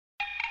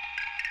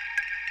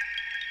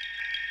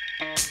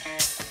My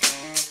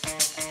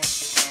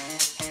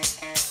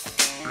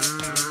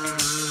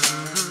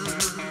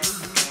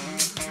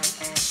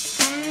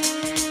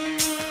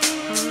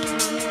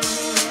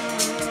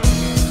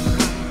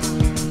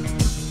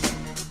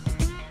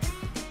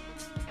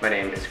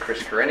name is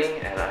Chris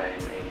Karenni, and I'm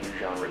a new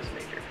genres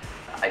major.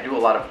 I do a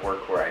lot of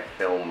work where I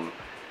film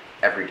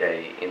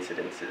everyday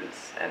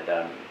incidences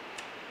and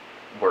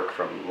work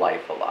from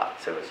life a lot,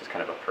 so it's just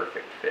kind of a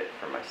perfect fit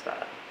for my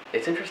style.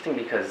 It's interesting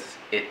because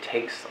it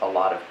takes a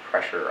lot of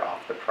pressure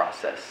off the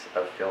process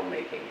of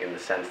filmmaking in the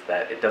sense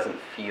that it doesn't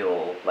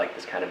feel like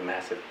this kind of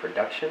massive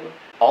production.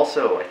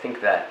 Also, I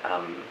think that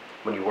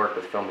when you work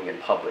with filming in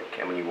public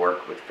and when you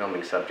work with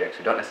filming subjects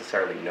who don't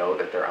necessarily know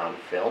that they're on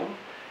film,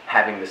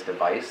 having this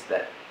device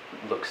that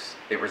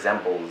it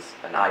resembles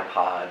an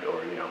iPod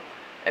or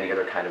any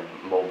other kind of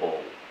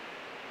mobile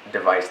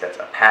device that's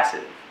a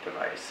passive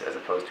device as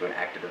opposed to an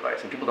active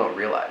device, and people don't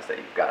realize that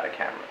you've got a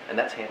camera, and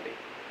that's handy.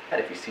 And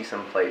if you see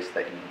some place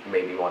that you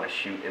maybe want to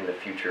shoot in the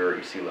future, or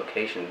you see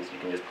locations, you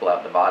can just pull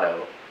out the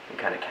Vado and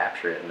kind of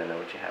capture it and then know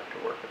what you have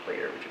to work with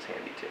later, which is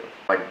handy too.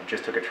 I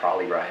just took a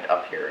trolley ride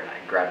up here and I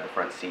grabbed the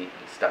front seat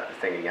and stuck the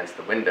thing against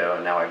the window,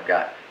 and now I've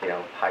got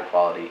high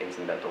quality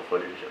incidental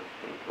footage of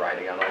me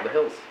riding on all the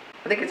hills.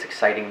 I think it's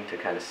exciting to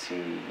kind of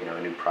see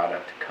a new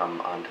product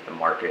come onto the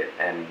market,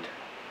 and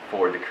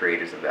for the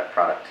creators of that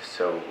product to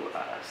so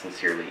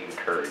sincerely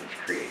encourage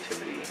creativity.